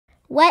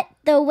What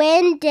the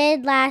Wind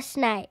Did Last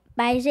Night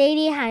by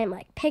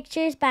Zadie.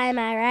 Pictures by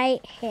my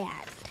right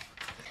hand.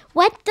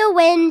 What the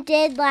wind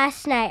did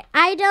last night.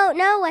 I don't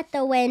know what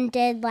the wind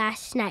did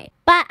last night,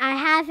 but I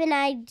have an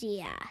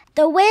idea.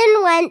 The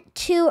wind went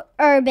to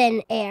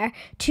urban air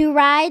to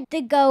ride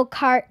the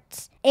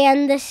go-karts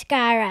and the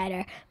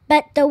Skyrider.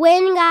 But the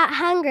wind got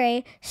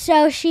hungry,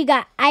 so she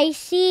got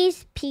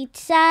ices,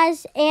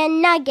 pizzas,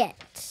 and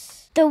nuggets.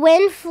 The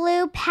wind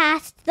flew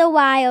past the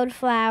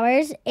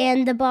wildflowers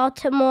and the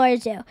Baltimore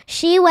Zoo.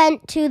 She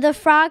went to the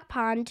frog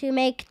pond to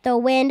make the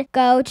wind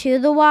go to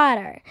the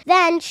water.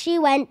 Then she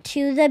went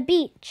to the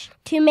beach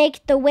to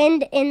make the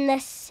wind in the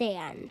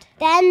sand.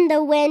 Then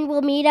the wind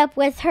will meet up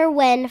with her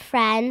wind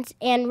friends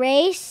and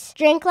race,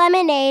 drink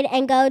lemonade,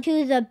 and go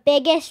to the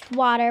biggest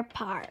water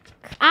park.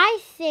 I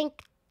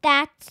think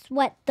that's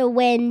what the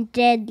wind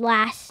did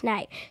last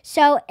night.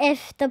 So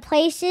if the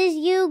places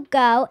you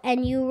go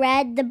and you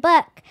read the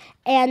book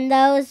and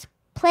those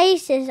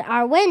places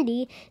are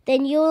windy,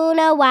 then you'll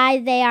know why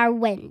they are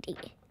windy.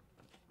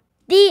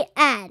 The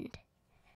end.